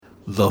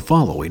The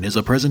following is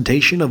a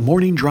presentation of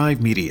Morning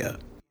Drive Media.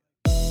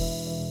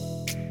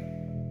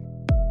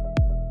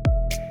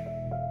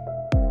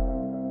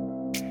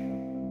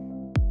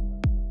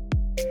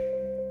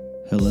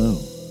 Hello,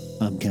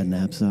 I'm Ken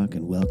Knapsack,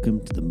 and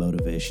welcome to the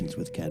Motivations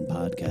with Ken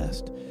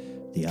podcast,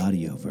 the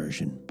audio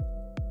version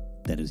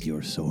that is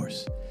your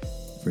source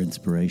for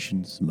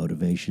inspirations,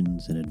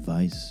 motivations, and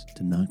advice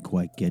to not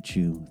quite get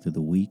you through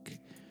the week,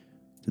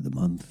 through the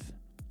month,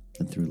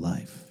 and through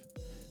life.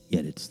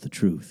 Yet it's the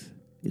truth.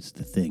 It's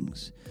the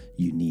things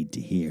you need to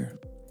hear.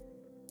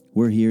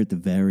 We're here at the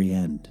very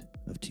end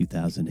of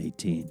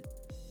 2018.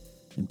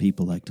 And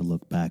people like to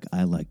look back.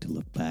 I like to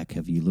look back.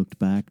 Have you looked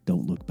back?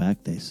 Don't look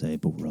back, they say,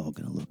 but we're all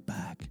going to look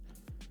back.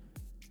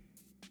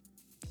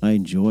 I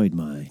enjoyed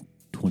my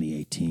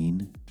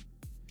 2018.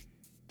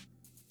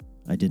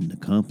 I didn't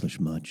accomplish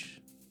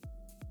much,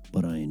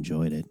 but I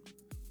enjoyed it.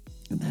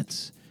 And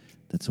that's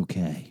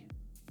okay.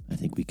 I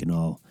think we can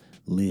all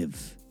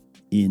live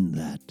in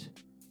that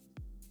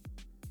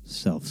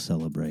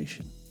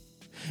self-celebration,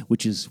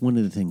 which is one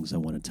of the things I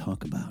want to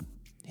talk about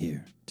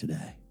here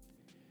today.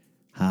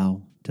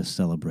 How to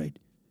celebrate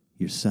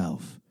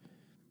yourself.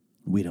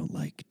 We don't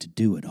like to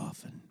do it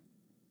often.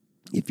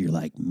 If you're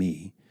like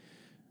me,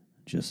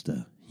 just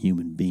a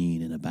human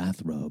being in a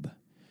bathrobe,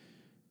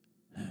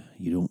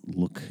 you don't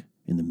look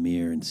in the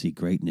mirror and see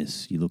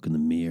greatness. You look in the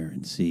mirror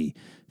and see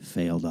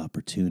failed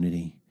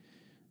opportunity,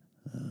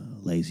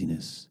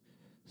 laziness,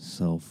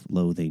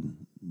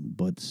 self-loathing,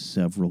 but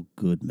several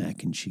good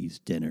mac and cheese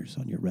dinners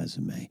on your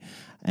resume.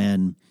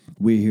 And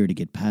we're here to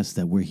get past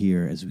that. We're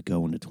here as we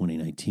go into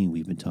 2019.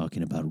 We've been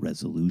talking about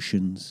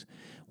resolutions.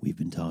 We've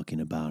been talking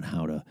about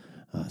how to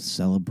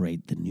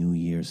celebrate the new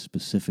year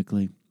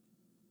specifically.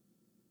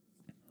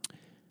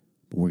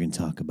 But we're going to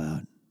talk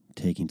about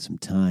taking some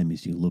time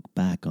as you look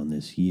back on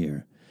this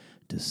year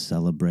to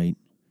celebrate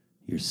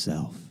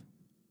yourself.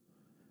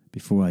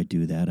 Before I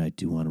do that, I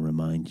do want to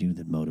remind you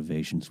that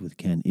Motivations with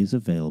Ken is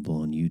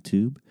available on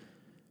YouTube.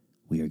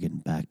 We are getting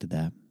back to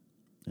that.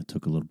 I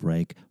took a little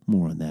break.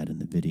 More on that in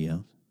the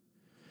video.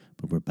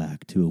 But we're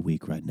back to a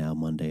week right now,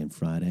 Monday and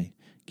Friday.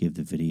 Give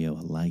the video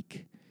a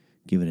like.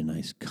 Give it a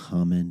nice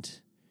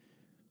comment.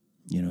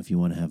 You know, if you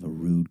want to have a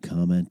rude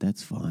comment,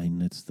 that's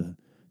fine. It's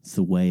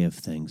the way of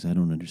things. I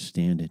don't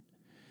understand it.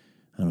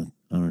 I don't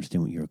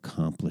understand what you're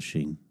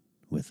accomplishing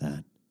with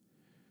that.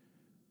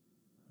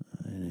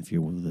 And if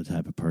you're the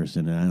type of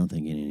person, and I don't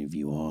think any of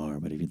you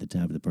are, but if you're the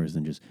type of the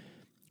person that just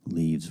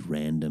leaves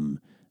random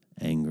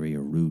angry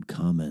or rude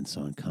comments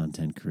on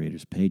content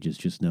creators' pages,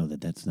 just know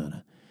that that's not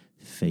a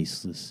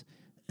faceless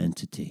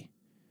entity.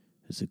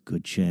 There's a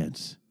good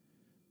chance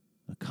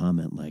a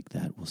comment like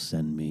that will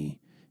send me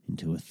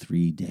into a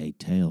 3-day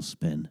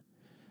tailspin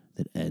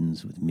that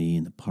ends with me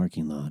in the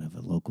parking lot of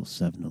a local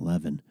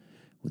 7-Eleven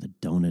with a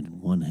donut in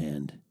one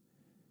hand,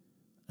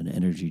 an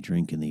energy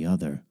drink in the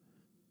other,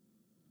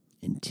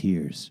 and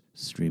tears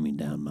streaming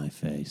down my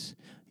face.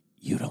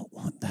 You don't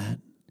want that.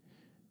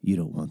 You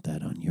don't want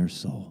that on your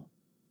soul.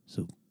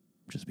 So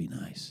just be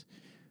nice.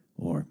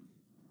 Or,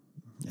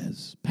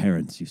 as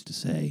parents used to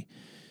say,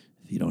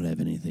 if you don't have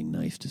anything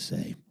nice to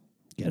say,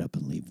 get up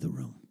and leave the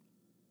room.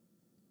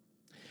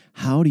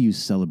 How do you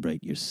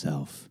celebrate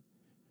yourself?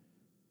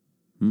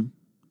 And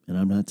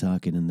I'm not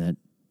talking in that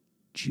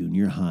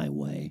junior high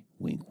way.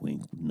 Wink,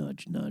 wink,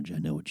 nudge, nudge. I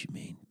know what you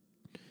mean.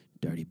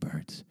 Dirty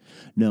birds.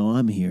 No,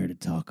 I'm here to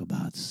talk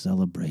about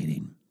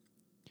celebrating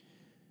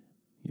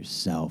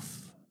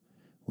yourself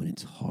when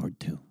it's hard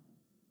to.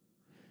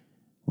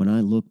 When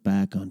I look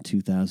back on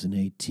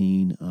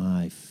 2018,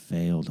 I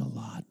failed a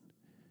lot,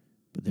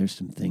 but there's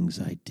some things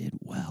I did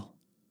well.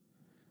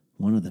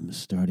 One of them is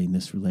starting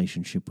this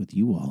relationship with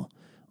you all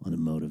on a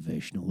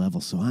motivational level,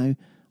 so I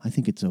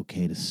think it's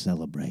okay to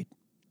celebrate.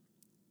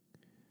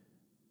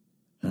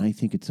 And I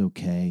think it's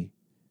okay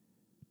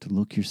to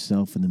look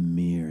yourself in the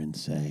mirror and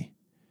say,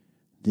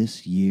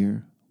 this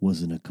year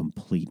wasn't a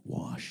complete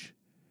wash.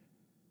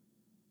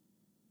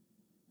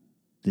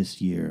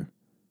 This year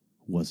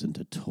wasn't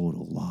a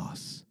total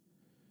loss.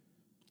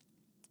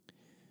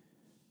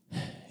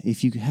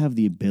 If you have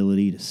the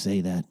ability to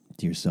say that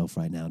to yourself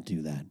right now,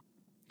 do that.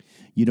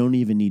 You don't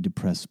even need to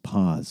press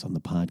pause on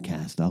the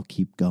podcast. I'll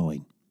keep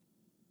going.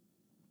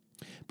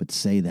 But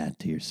say that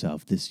to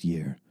yourself. This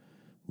year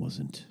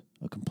wasn't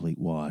a complete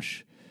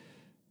wash.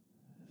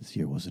 This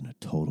year wasn't a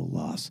total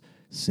loss.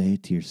 Say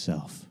it to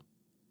yourself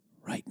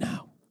right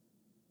now.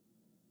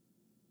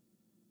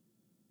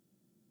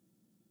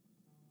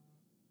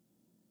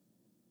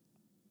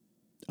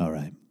 All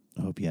right.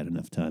 I hope you had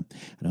enough time.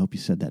 And I hope you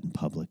said that in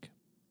public.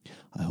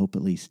 I hope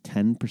at least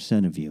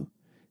 10% of you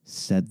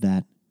said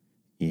that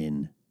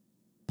in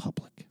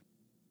public.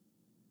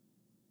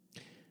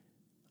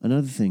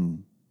 Another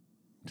thing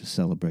to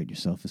celebrate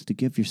yourself is to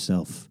give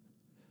yourself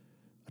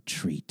a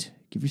treat.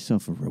 Give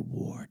yourself a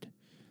reward.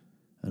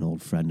 An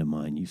old friend of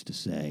mine used to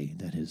say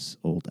that his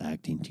old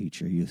acting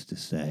teacher used to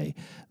say,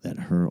 that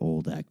her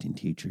old acting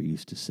teacher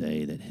used to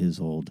say, that his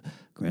old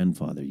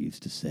grandfather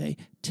used to say,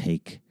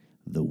 take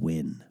the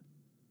win.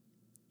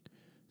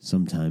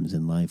 Sometimes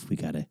in life we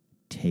got to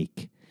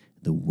take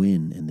the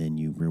win, and then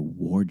you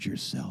reward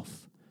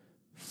yourself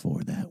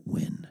for that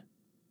win.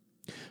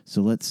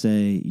 So let's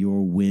say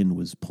your win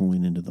was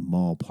pulling into the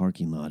mall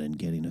parking lot and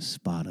getting a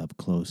spot up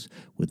close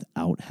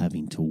without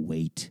having to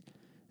wait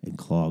and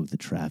clog the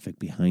traffic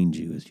behind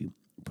you as you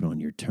put on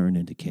your turn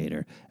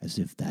indicator, as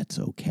if that's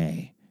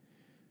okay.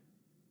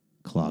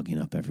 Clogging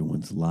up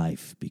everyone's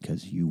life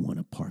because you want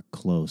to park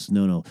close.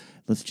 No,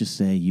 let's just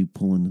say you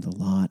pull into the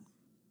lot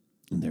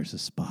and there's a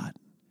spot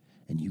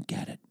and you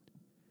get it.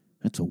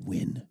 That's a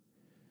win.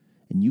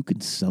 And you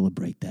can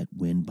celebrate that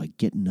win by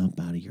getting up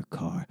out of your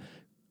car,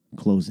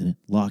 closing it,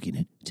 locking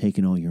it,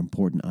 taking all your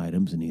important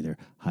items and either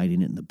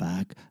hiding it in the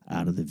back,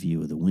 out of the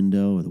view of the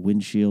window or the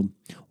windshield,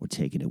 or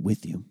taking it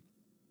with you.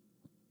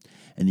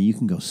 And then you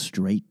can go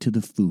straight to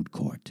the food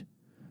court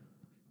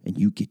and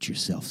you get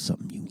yourself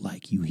something you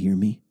like. You hear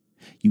me?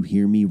 You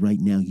hear me right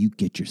now? You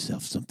get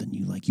yourself something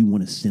you like. You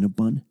want a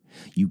Cinnabon?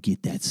 You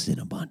get that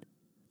Cinnabon.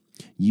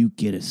 You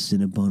get a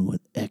Cinnabon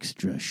with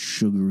extra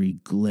sugary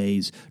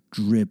glaze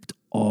dripped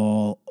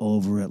all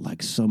over it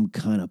like some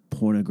kind of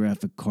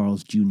pornographic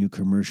Carl's Jr.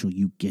 commercial.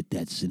 You get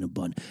that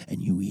Cinnabon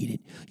and you eat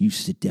it. You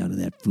sit down in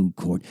that food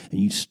court and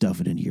you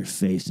stuff it into your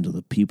face until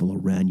the people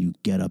around you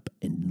get up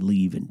and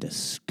leave in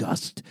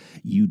disgust.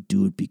 You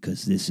do it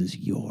because this is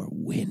your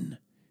win.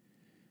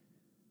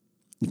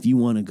 If you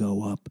want to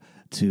go up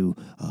to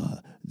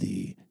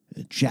the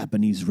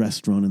Japanese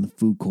restaurant in the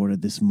food court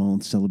at this mall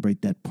and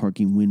celebrate that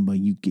parking win by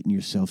you getting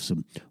yourself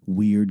some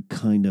weird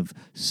kind of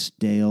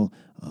stale,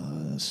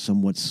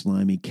 somewhat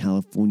slimy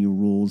California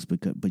rolls,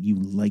 but you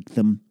like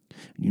them,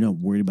 and you're not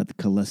worried about the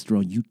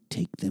cholesterol, you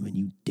take them and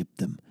you dip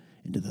them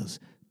into those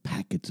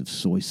packets of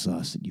soy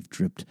sauce that you've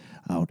dripped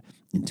out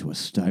into a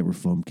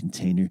styrofoam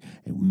container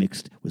and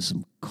mixed with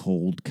some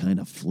cold kind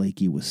of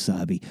flaky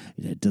wasabi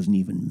that doesn't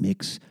even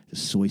mix. The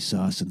soy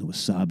sauce and the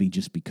wasabi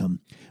just become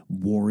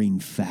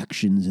warring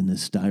factions in the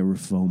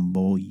styrofoam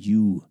bowl.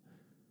 You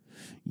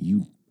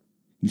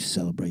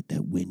celebrate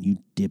that win. You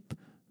dip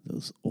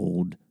those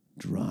old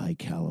dry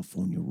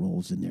California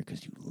rolls in there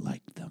because you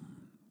like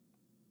them.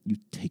 You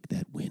take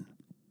that win.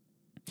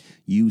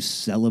 You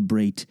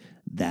celebrate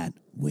that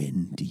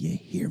win. Do you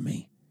hear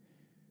me?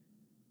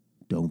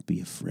 Don't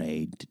be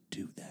afraid to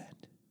do that.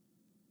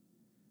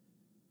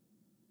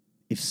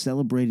 If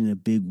celebrating a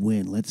big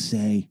win, let's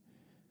say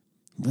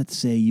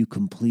you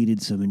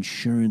completed some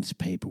insurance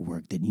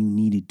paperwork that you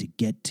needed to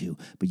get to,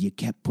 but you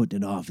kept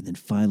putting it off, and then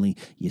finally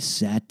you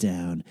sat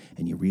down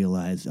and you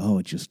realized,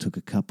 it just took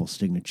a couple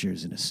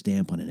signatures and a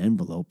stamp on an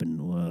envelope,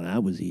 and well,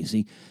 that was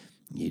easy.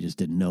 You just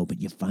didn't know,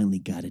 but you finally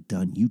got it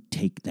done. You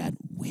take that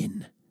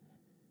win.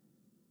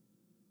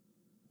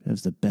 If that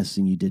was the best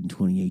thing you did in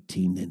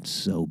 2018, then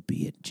so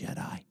be it,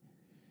 Jedi.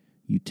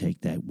 You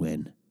take that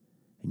win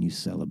and you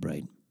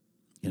celebrate.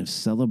 And if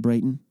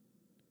celebrating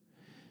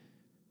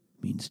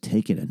means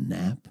taking a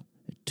nap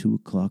at 2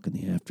 o'clock in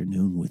the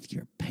afternoon with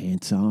your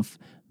pants off,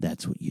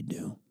 that's what you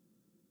do.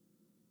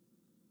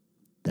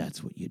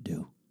 That's what you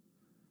do.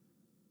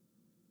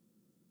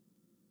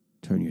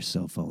 Turn your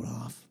cell phone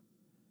off.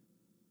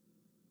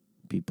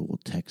 People will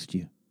text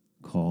you,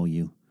 call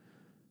you.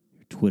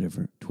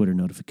 Twitter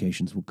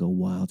notifications will go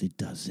wild. It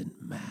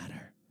doesn't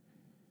matter.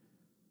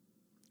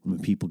 When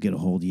people get a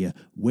hold of you,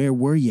 where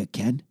were you,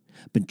 Ken?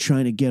 Been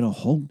trying to get a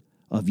hold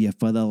of you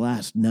for the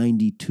last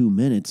 92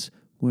 minutes.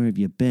 Where have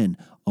you been?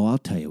 Oh, I'll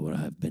tell you what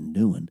I've been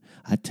doing.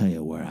 I tell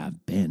you where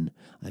I've been.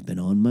 I've been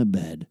on my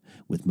bed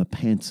with my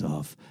pants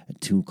off at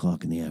 2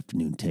 o'clock in the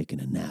afternoon taking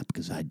a nap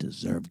because I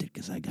deserved it,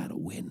 because I got a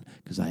win,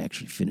 because I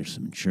actually finished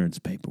some insurance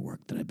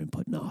paperwork that I've been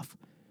putting off.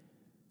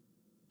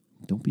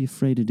 Don't be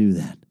afraid to do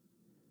that.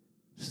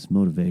 This is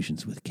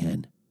Motivations with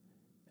Ken,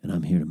 and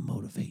I'm here to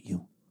motivate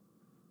you.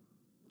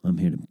 I'm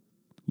here to,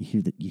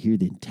 you hear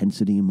the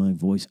intensity in my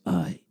voice?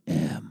 I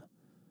am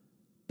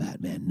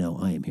Batman. No,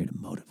 I am here to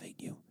motivate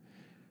you.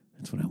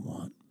 That's what I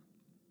want.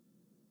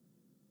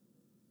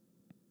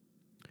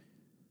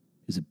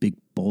 Is a big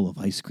bowl of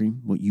ice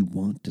cream what you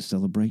want to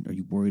celebrate? Are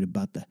you worried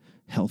about the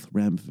health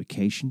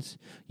ramifications?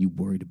 You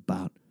worried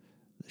about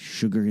the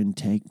sugar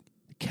intake,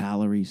 the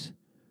calories,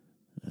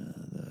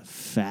 the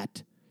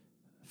fat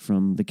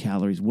from the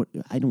calories? What?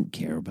 I don't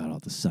care about all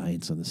the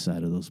science on the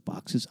side of those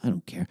boxes. I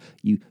don't care.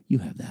 You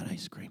have that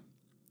ice cream.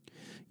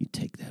 You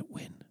take that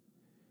win.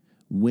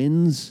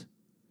 Wins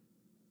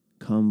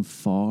come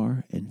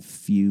far and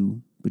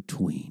few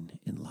between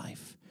in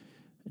life.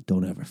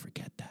 Don't ever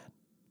forget that.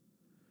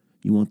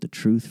 You want the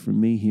truth from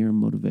me here in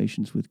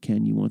Motivations with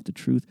Ken? You want the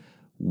truth?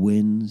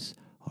 Wins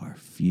are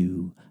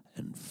few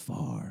and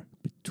far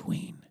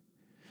between.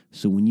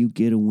 So when you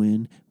get a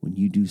win, when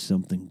you do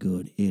something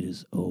good, it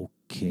is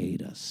okay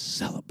to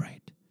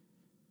celebrate.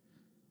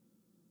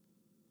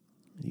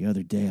 The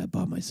other day, I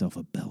bought myself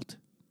a belt.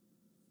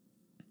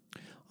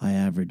 I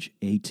average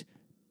 8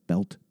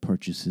 belt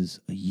purchases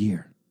a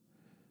year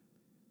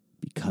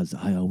because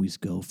I always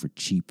go for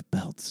cheap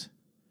belts.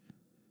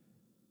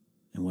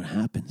 And what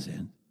happens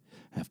then,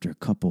 after a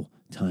couple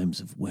times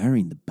of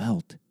wearing the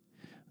belt,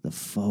 the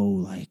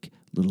faux,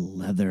 little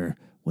leather,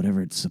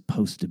 whatever it's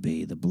supposed to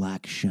be, the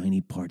black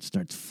shiny part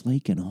starts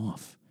flaking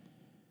off.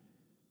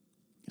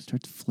 It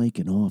starts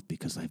flaking off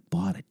because I've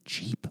bought a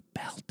cheap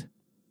belt.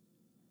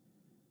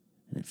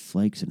 And it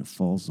flakes and it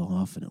falls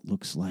off, and it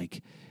looks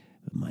like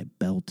my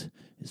belt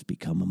has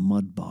become a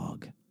mud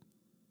bog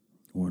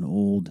or an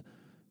old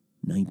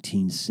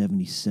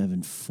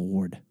 1977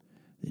 Ford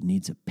that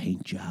needs a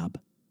paint job.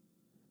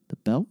 The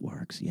belt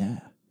works, yeah,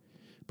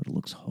 but it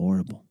looks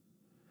horrible.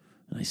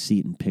 And I see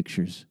it in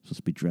pictures, supposed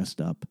to be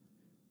dressed up.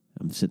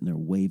 I'm sitting there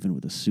waving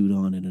with a suit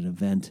on at an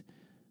event.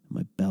 And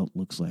my belt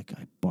looks like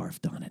I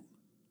barfed on it.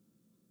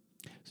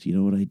 So you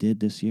know what I did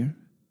this year?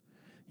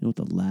 You know what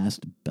the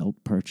last belt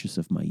purchase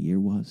of my year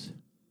was?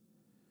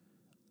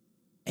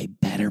 A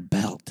better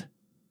belt.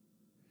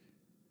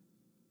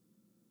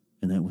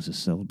 And that was a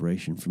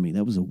celebration for me.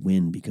 That was a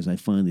win because I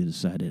finally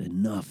decided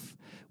enough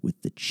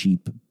with the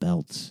cheap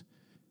belts.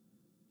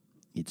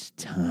 It's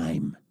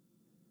time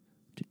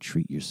to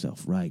treat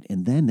yourself right.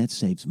 And then that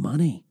saves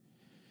money.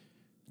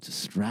 It's a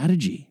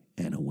strategy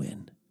and a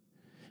win.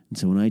 And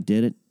so when I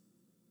did it,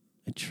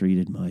 I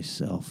treated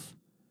myself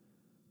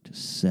to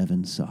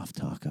 7 soft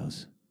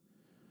tacos.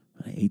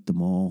 I ate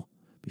them all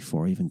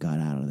before I even got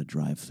out of the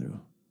drive-thru. There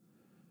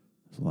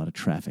was a lot of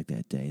traffic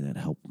that day, and that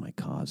helped my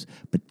cause.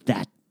 But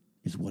that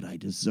is what I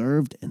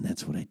deserved, and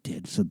that's what I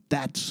did. So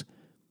that's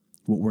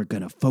what we're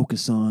going to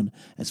focus on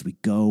as we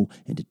go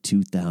into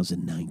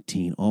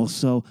 2019.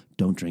 Also,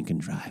 don't drink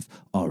and drive.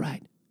 All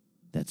right,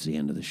 that's the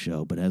end of the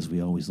show. But as we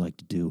always like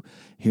to do,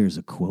 here's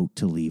a quote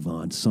to leave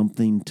on,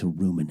 something to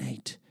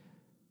ruminate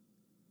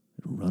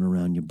and run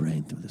around your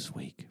brain through this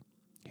week.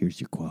 Here's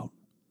your quote.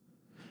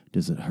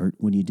 Does it hurt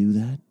when you do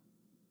that?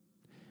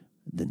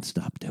 Then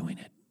stop doing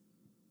it.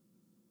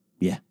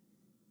 Yeah.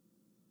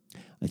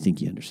 I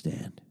think you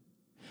understand.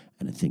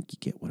 And I think you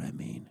get what I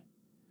mean.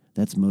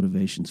 That's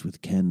Motivations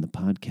with Ken, the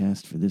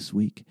podcast for this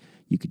week.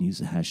 You can use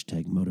the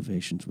hashtag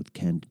Motivations with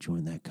Ken to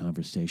join that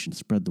conversation.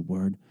 Spread the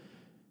word.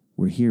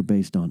 We're here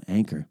based on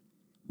Anchor.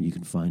 You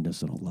can find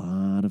us in a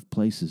lot of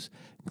places,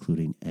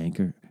 including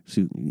Anchor,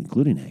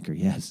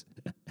 yes.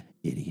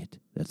 Idiot.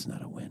 That's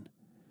not a win.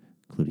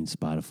 Including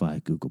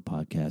Spotify, Google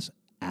Podcasts,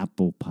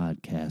 Apple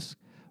Podcasts,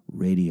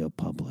 Radio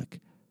Public,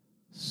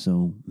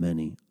 so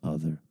many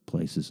other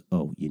places.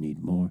 Oh, you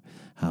need more?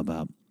 How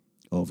about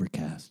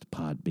Overcast,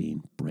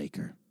 Podbean,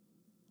 Breaker?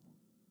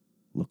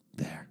 Look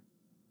there.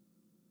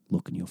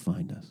 Look and you'll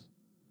find us.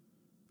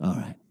 All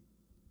right.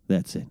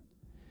 That's it.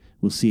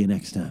 We'll see you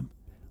next time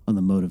on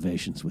the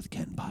Motivations with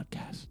Ken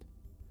podcast.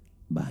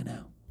 Bye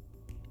now.